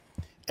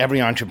Every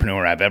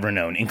entrepreneur I've ever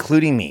known,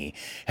 including me,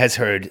 has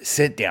heard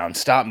sit down,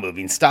 stop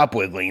moving, stop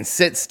wiggling,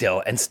 sit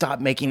still, and stop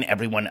making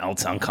everyone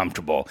else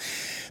uncomfortable.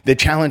 The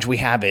challenge we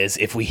have is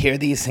if we hear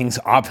these things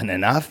often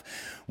enough,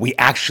 we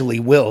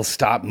actually will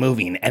stop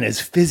moving. And as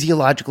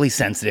physiologically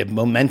sensitive,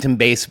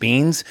 momentum-based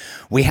beings,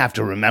 we have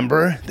to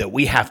remember that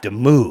we have to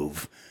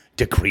move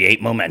to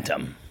create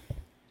momentum.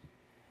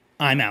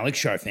 I'm Alex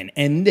Sharfin,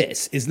 and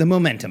this is the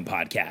Momentum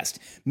Podcast,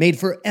 made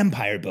for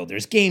empire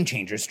builders, game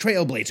changers,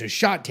 trailblazers,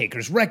 shot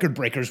takers, record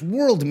breakers,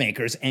 world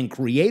makers, and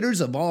creators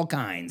of all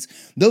kinds.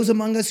 Those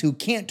among us who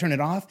can't turn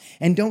it off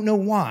and don't know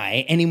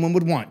why anyone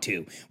would want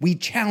to. We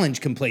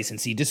challenge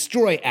complacency,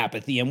 destroy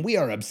apathy, and we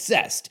are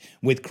obsessed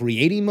with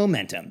creating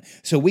momentum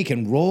so we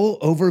can roll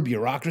over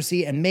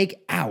bureaucracy and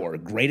make our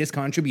greatest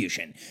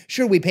contribution.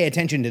 Sure, we pay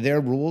attention to their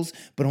rules,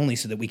 but only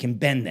so that we can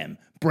bend them,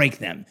 break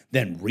them,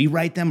 then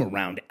rewrite them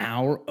around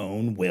our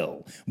own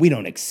will. We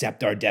don't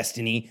accept our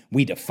destiny,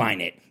 we define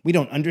it. We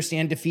don't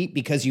understand defeat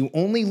because you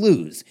only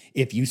lose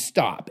if you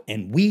stop,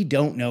 and we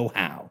don't know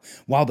how.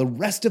 While the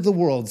rest of the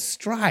world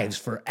strives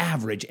for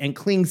average and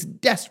clings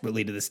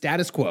desperately to the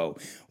status quo,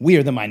 we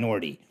are the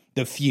minority,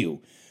 the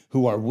few,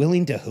 who are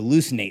willing to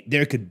hallucinate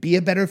there could be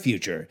a better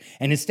future,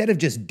 and instead of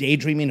just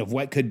daydreaming of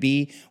what could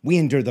be, we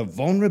endure the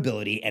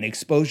vulnerability and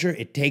exposure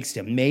it takes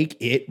to make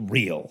it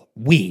real.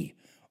 We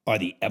are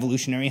the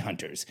evolutionary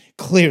hunters,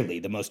 clearly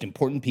the most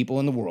important people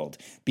in the world,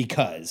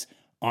 because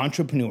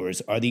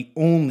entrepreneurs are the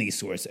only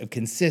source of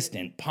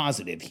consistent,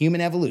 positive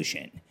human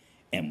evolution,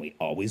 and we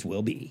always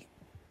will be.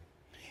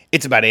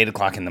 It's about 8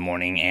 o'clock in the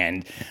morning,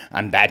 and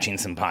I'm batching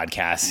some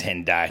podcasts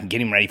and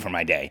getting ready for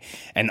my day.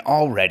 And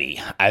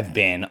already, I've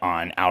been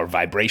on our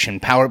vibration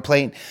power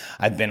plate.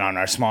 I've been on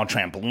our small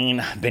trampoline.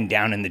 I've been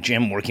down in the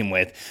gym working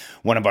with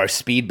one of our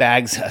speed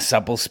bags, a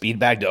supple speed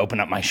bag to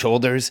open up my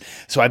shoulders.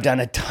 So I've done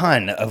a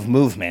ton of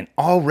movement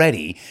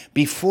already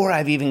before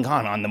I've even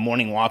gone on the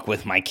morning walk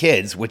with my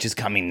kids, which is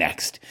coming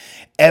next.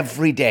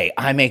 Every day,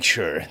 I make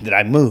sure that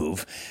I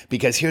move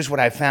because here's what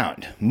I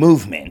found.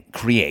 Movement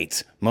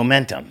creates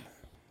momentum.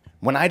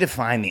 When I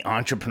define the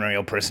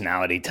entrepreneurial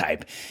personality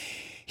type,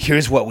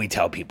 here's what we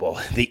tell people.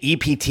 The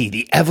EPT,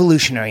 the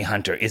evolutionary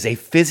hunter, is a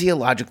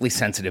physiologically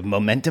sensitive,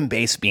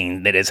 momentum-based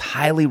being that is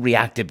highly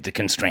reactive to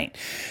constraint.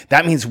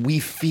 That means we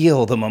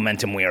feel the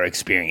momentum we are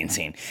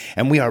experiencing,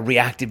 and we are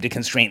reactive to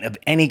constraint of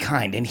any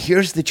kind. And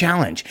here's the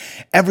challenge.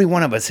 Every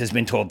one of us has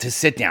been told to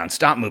sit down,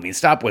 stop moving,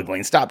 stop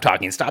wiggling, stop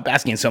talking, stop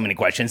asking so many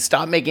questions,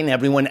 stop making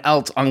everyone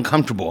else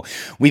uncomfortable.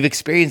 We've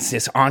experienced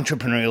this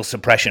entrepreneurial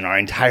suppression our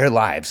entire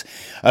lives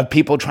of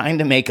people trying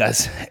to make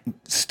us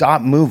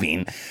stop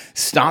moving,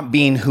 stop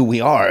being who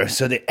we are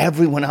so that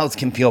everyone else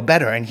can feel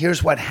better. And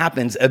here's what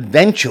happens.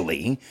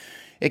 Eventually,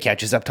 it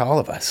catches up to all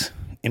of us.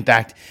 In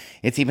fact,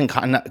 it's even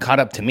caught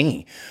up to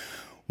me,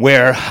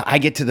 where I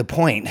get to the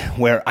point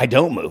where I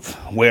don't move,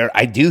 where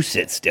I do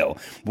sit still,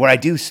 where I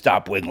do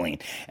stop wiggling.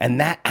 And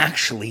that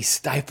actually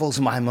stifles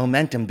my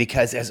momentum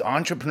because as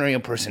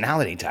entrepreneurial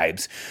personality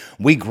types,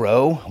 we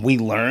grow, we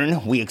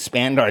learn, we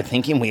expand our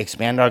thinking, we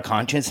expand our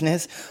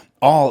consciousness,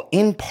 all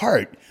in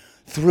part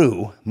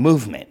through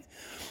movement.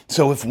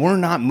 So if we're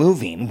not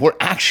moving, we're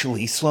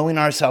actually slowing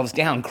ourselves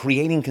down,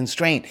 creating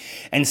constraint,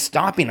 and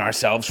stopping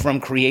ourselves from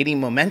creating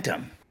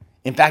momentum.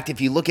 In fact, if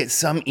you look at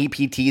some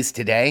EPTs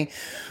today,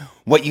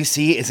 what you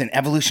see is an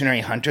evolutionary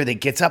hunter that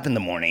gets up in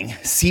the morning,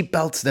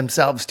 seatbelts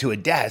themselves to a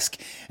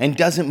desk, and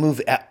doesn't move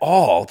at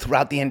all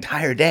throughout the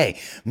entire day.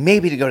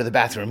 Maybe to go to the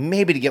bathroom,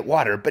 maybe to get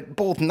water, but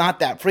both not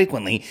that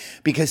frequently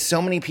because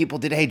so many people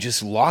today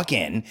just lock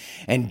in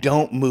and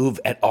don't move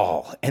at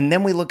all. And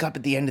then we look up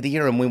at the end of the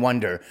year and we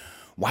wonder,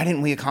 why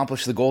didn't we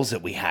accomplish the goals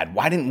that we had?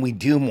 Why didn't we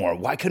do more?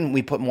 Why couldn't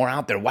we put more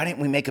out there? Why didn't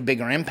we make a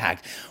bigger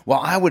impact? Well,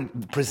 I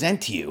would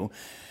present to you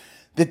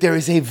that there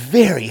is a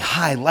very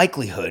high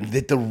likelihood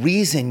that the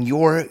reason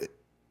you're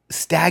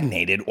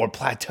stagnated or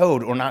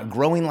plateaued or not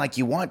growing like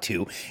you want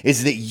to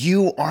is that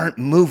you aren't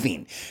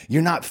moving.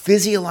 You're not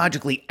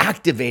physiologically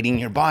activating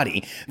your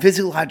body,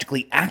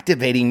 physiologically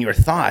activating your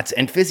thoughts,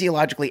 and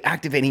physiologically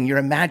activating your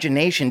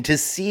imagination to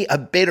see a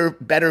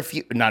to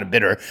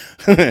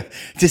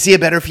see a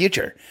better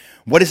future.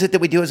 What is it that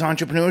we do as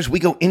entrepreneurs? We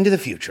go into the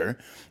future,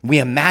 we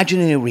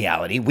imagine a new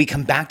reality, we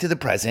come back to the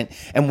present,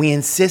 and we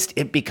insist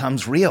it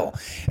becomes real.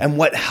 And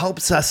what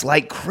helps us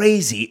like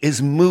crazy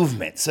is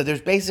movement. So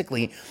there's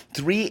basically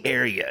 3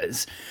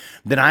 areas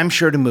that I'm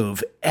sure to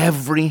move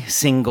every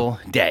single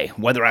day.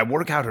 Whether I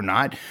work out or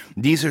not,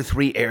 these are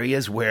 3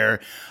 areas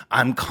where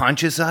I'm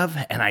conscious of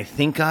and I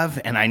think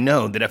of, and I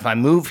know that if I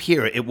move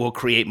here, it will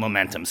create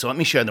momentum. So let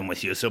me share them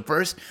with you. So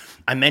first,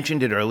 I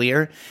mentioned it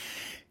earlier,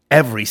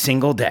 every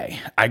single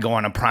day, I go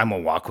on a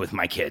primal walk with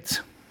my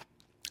kids.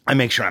 I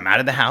make sure I'm out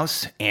of the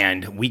house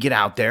and we get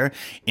out there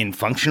in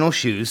functional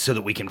shoes so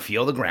that we can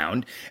feel the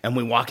ground, and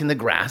we walk in the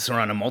grass or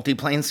on a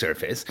multi-plane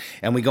surface,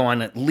 and we go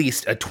on at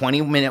least a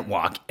 20-minute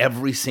walk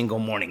every single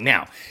morning.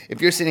 Now, if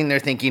you're sitting there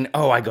thinking,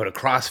 oh, I go to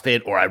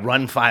CrossFit or I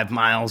run 5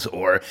 miles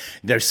or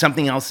there's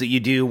something else that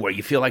you do where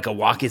you feel like a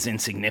walk is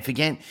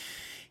insignificant,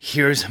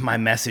 here's my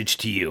message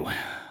to you.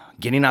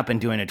 Getting up and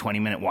doing a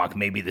 20-minute walk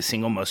may be the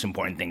single most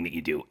important thing that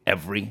you do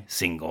every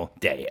single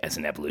day as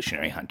an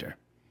evolutionary hunter.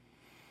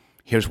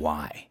 Here's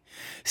why.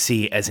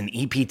 See, as an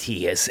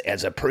EPT,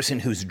 as a person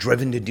who's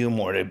driven to do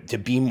more, to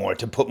be more,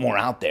 to put more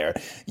out there,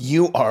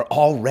 you are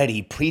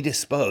already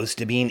predisposed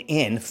to being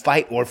in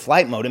fight or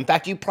flight mode. In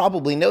fact, you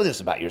probably know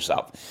this about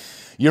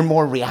yourself. You're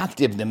more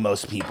reactive than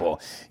most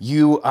people.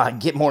 You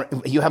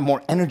have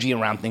more energy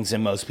around things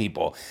than most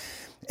people.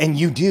 And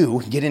you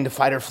do get into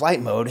fight or flight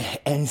mode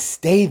and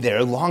stay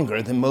there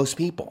longer than most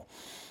people.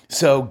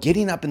 So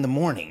getting up in the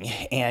morning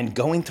and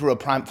going through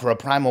a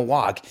primal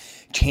walk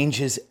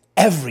changes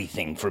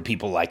everything for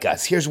people like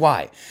us. Here's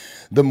why.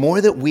 The more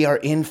that we are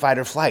in fight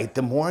or flight,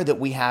 the more that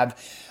we have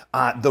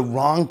the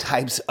wrong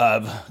types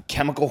of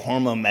chemical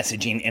hormone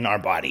messaging in our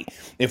body.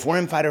 If we're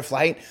in fight or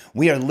flight,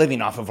 we are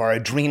living off of our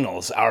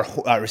adrenals,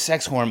 our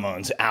sex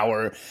hormones,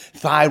 our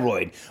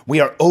thyroid. We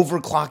are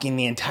overclocking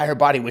the entire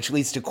body, which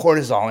leads to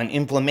cortisol and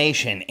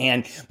inflammation.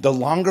 And the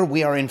longer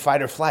we are in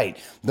fight or flight,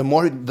 the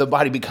more the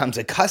body becomes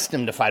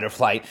accustomed to fight or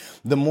flight,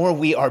 the more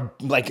we are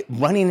like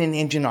running an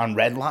engine on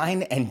red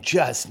line and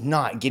just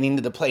not getting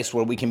to the place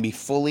where we can be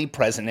fully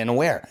present and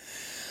aware.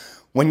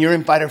 When you're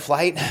in fight or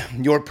flight,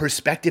 your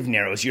perspective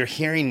narrows, your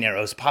hearing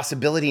narrows,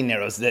 possibility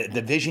narrows,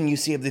 the vision you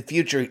see of the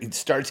future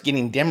starts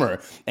getting dimmer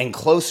and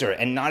closer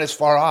and not as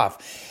far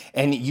off.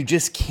 And you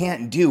just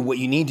can't do what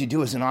you need to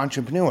do as an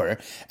entrepreneur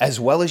as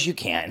well as you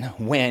can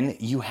when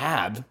you're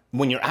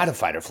out of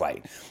fight or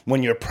flight,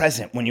 when you're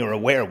present, when you're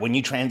aware, when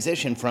you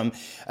transition from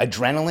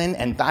adrenaline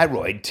and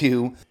thyroid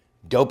to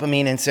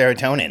dopamine and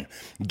serotonin.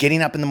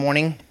 Getting up in the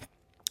morning,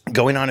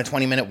 going on a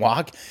 20-minute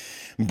walk,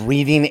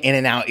 breathing in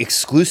and out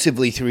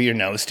exclusively through your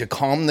nose to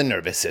calm the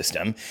nervous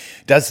system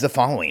does the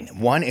following.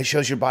 One, it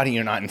shows your body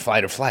you're not in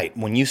fight or flight.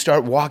 When you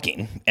start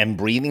walking and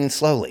breathing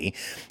slowly,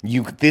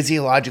 you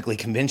physiologically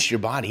convince your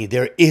body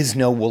there is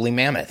no woolly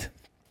mammoth.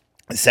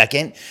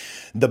 Second,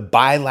 the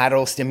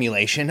bilateral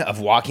stimulation of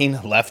walking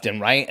left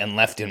and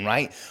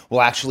right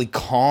will actually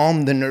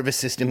calm the nervous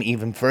system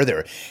even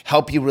further,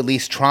 help you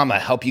release trauma,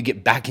 help you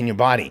get back in your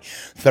body.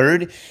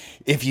 Third,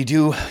 if you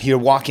do your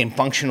walk in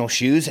functional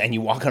shoes and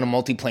you walk on a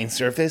multiplane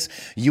surface,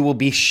 you will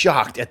be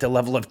shocked at the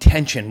level of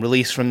tension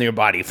released from your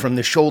body, from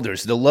the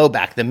shoulders, the low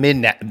back, the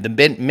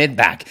mid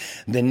back,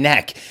 the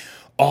neck.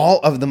 All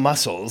of the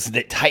muscles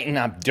that tighten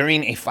up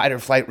during a fight or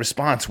flight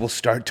response will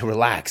start to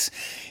relax.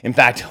 In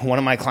fact, one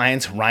of my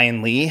clients,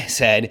 Ryan Lee,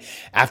 said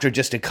after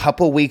just a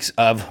couple weeks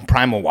of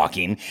primal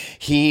walking,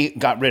 he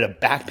got rid of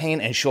back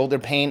pain and shoulder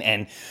pain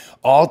and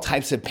all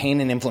types of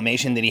pain and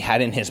inflammation that he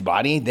had in his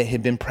body that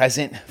had been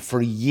present for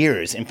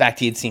years. In fact,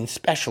 he had seen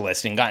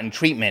specialists and gotten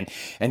treatment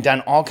and done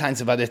all kinds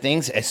of other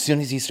things. As soon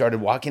as he started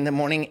walking in the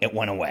morning, it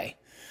went away.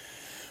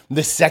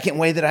 The second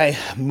way that I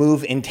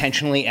move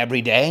intentionally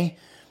every day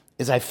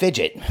is I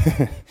fidget.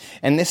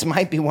 And this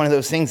might be one of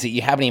those things that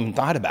you haven't even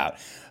thought about.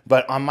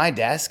 But on my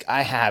desk,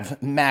 I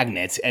have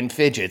magnets and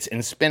fidgets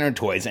and spinner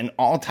toys and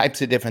all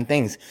types of different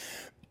things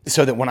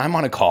so that when I'm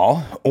on a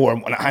call or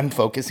when I'm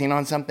focusing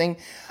on something,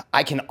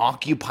 I can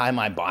occupy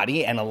my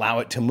body and allow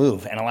it to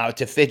move and allow it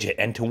to fidget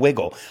and to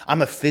wiggle.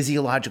 I'm a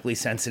physiologically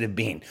sensitive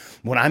being.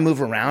 When I move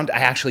around, I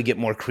actually get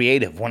more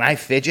creative. When I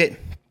fidget,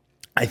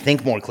 I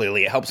think more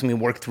clearly. It helps me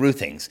work through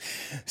things.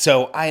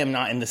 So I am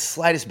not in the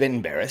slightest bit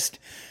embarrassed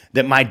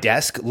that my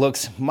desk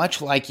looks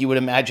much like you would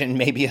imagine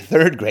maybe a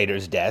third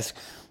grader's desk,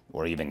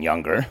 or even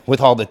younger,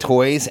 with all the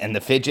toys and the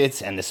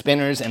fidgets and the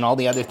spinners and all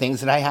the other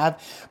things that I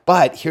have.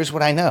 But here's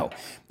what I know.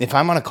 If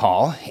I'm on a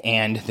call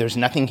and there's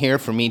nothing here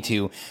for me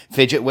to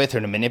fidget with or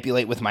to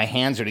manipulate with my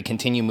hands or to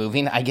continue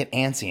moving, I get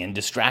antsy and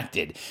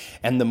distracted.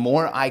 And the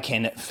more I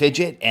can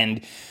fidget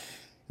and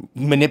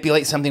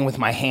manipulate something with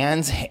my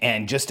hands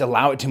and just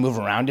allow it to move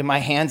around in my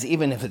hands,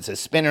 even if it's a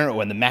spinner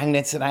or the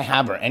magnets that I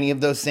have or any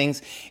of those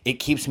things, it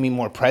keeps me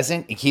more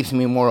present, it keeps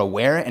me more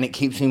aware, and it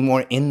keeps me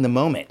more in the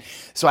moment.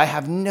 So I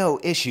have no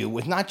issue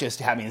with not just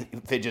having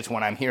fidgets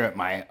when I'm here at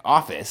my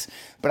office,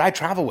 but I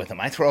travel with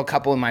them. I throw a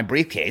couple in my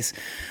briefcase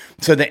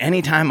so that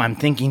anytime I'm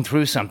thinking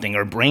through something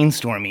or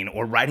brainstorming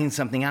or writing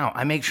something out,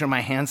 I make sure my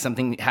hands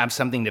have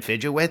something to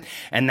fidget with,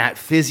 and that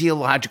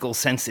physiological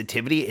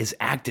sensitivity is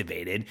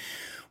activated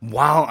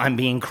while I'm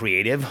being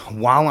creative,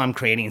 while I'm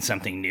creating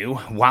something new,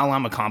 while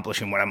I'm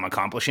accomplishing what I'm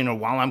accomplishing, or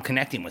while I'm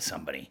connecting with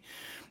somebody.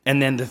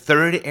 And then the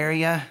third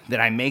area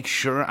that I make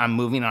sure I'm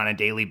moving on a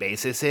daily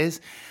basis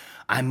is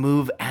I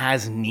move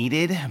as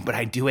needed, but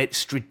I do it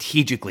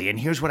strategically. And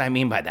here's what I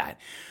mean by that.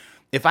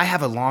 If I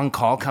have a long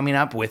call coming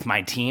up with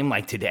my team,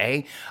 like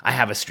today, I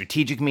have a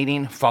strategic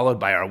meeting followed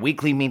by our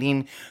weekly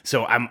meeting.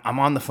 So I'm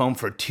on the phone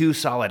for 2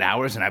 solid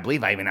hours, and I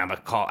believe I even have a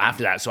call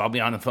after that. So I'll be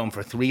on the phone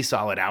for 3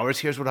 solid hours.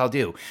 Here's what I'll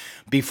do.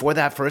 Before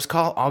that first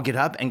call, I'll get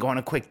up and go on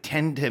a quick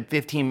 10 to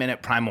 15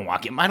 minute primal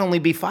walk. It might only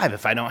be 5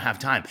 if I don't have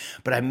time,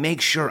 but I make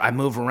sure I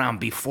move around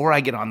before I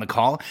get on the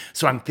call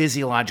so I'm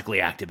physiologically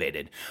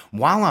activated.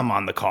 While I'm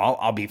on the call,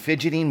 I'll be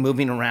fidgeting,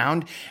 moving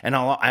around, and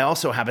I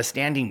also have a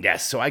standing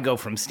desk. So I go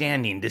from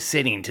standing to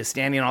sitting to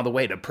standing all the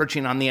way to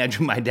perching on the edge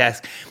of my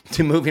desk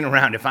to moving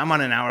around. If I'm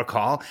on an hour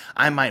call,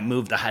 I might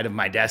move the height of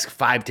my desk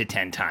 5 to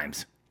 10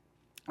 times.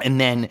 And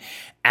then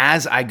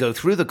as I go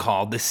through the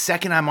call, the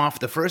second I'm off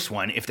the first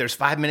one, if there's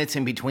 5 minutes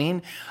in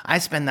between, I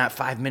spend that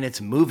 5 minutes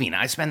moving.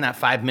 I spend that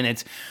 5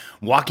 minutes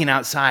walking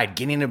outside,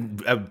 getting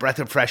a breath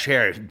of fresh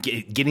air,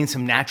 getting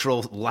some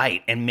natural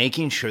light, and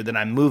making sure that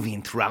I'm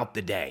moving throughout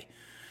the day.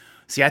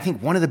 See, I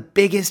think one of the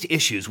biggest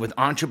issues with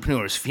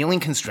entrepreneurs feeling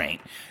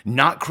constrained,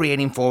 not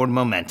creating forward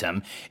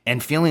momentum,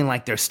 and feeling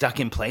like they're stuck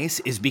in place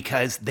is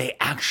because they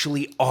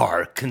actually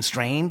are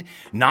constrained,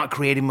 not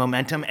creating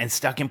momentum, and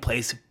stuck in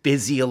place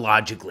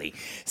physiologically.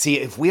 See,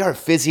 if we are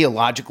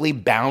physiologically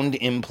bound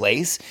in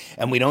place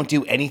and we don't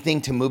do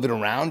anything to move it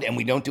around and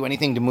we don't do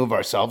anything to move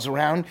ourselves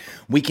around,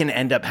 we can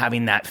end up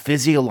having that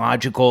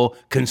physiological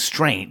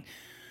constraint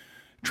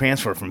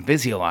transfer from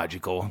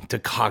physiological to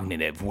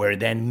cognitive, where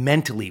then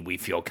mentally we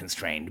feel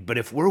constrained. But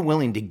if we're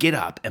willing to get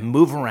up and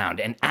move around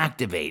and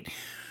activate,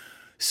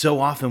 so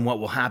often what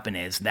will happen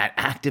is that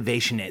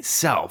activation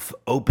itself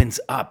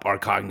opens up our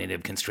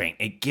cognitive constraint.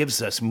 It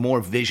gives us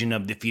more vision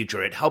of the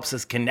future. It helps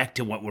us connect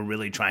to what we're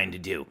really trying to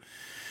do.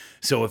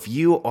 So if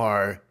you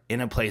are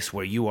in a place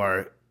where you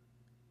are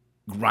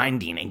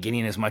grinding and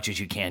getting as much as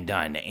you can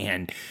done,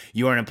 and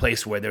you're in a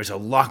place where there's a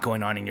lot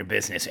going on in your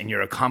business and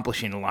you're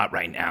accomplishing a lot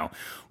right now,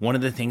 one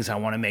of the things I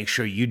want to make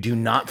sure you do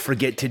not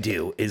forget to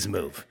do is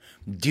move.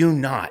 Do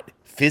not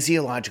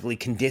physiologically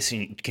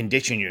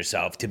condition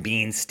yourself to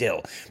being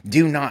still.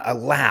 Do not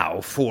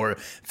allow for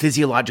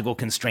physiological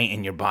constraint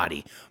in your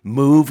body.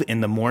 Move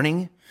in the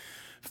morning.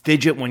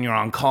 Fidget when you're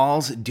on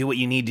calls, do what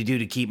you need to do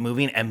to keep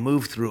moving, and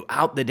move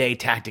throughout the day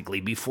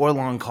tactically, before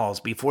long calls,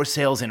 before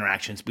sales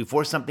interactions,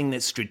 before something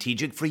that's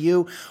strategic for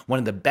you. One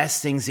of the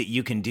best things that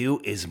you can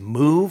do is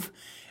move,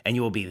 and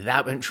you will be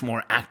that much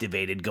more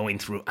activated going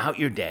throughout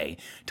your day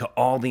to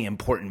all the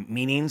important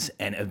meetings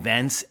and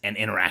events and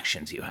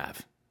interactions you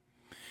have.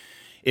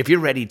 If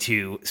you're ready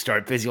to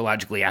start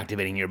physiologically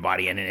activating your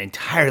body at an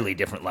entirely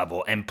different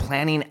level and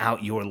planning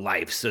out your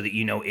life so that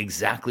you know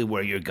exactly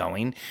where you're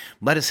going,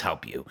 let us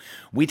help you.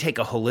 We take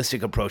a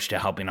holistic approach to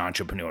helping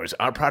entrepreneurs.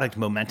 Our product,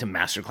 Momentum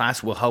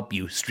Masterclass, will help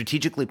you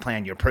strategically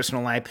plan your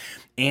personal life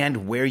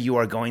and where you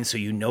are going so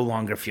you no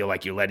longer feel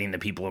like you're letting the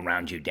people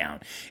around you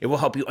down. It will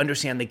help you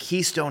understand the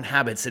keystone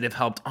habits that have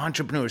helped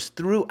entrepreneurs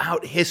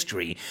throughout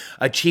history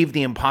achieve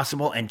the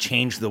impossible and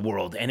change the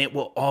world. And it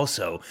will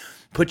also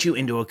put you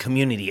into a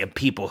community of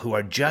people who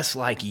are just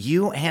like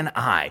you and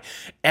I,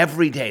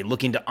 every day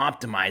looking to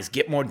optimize,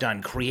 get more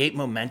done, create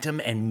momentum,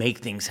 and make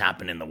things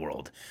happen in the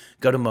world.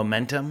 Go to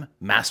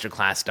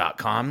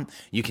MomentumMasterclass.com.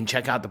 You can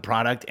check out the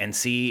product and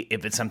see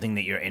if it's something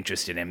that you're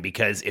interested in,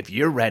 because if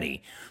you're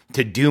ready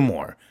to do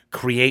more,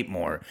 create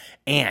more,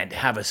 and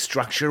have a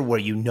structure where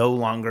you no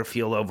longer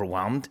feel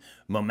overwhelmed,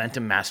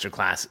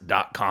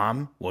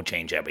 MomentumMasterclass.com will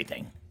change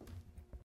everything.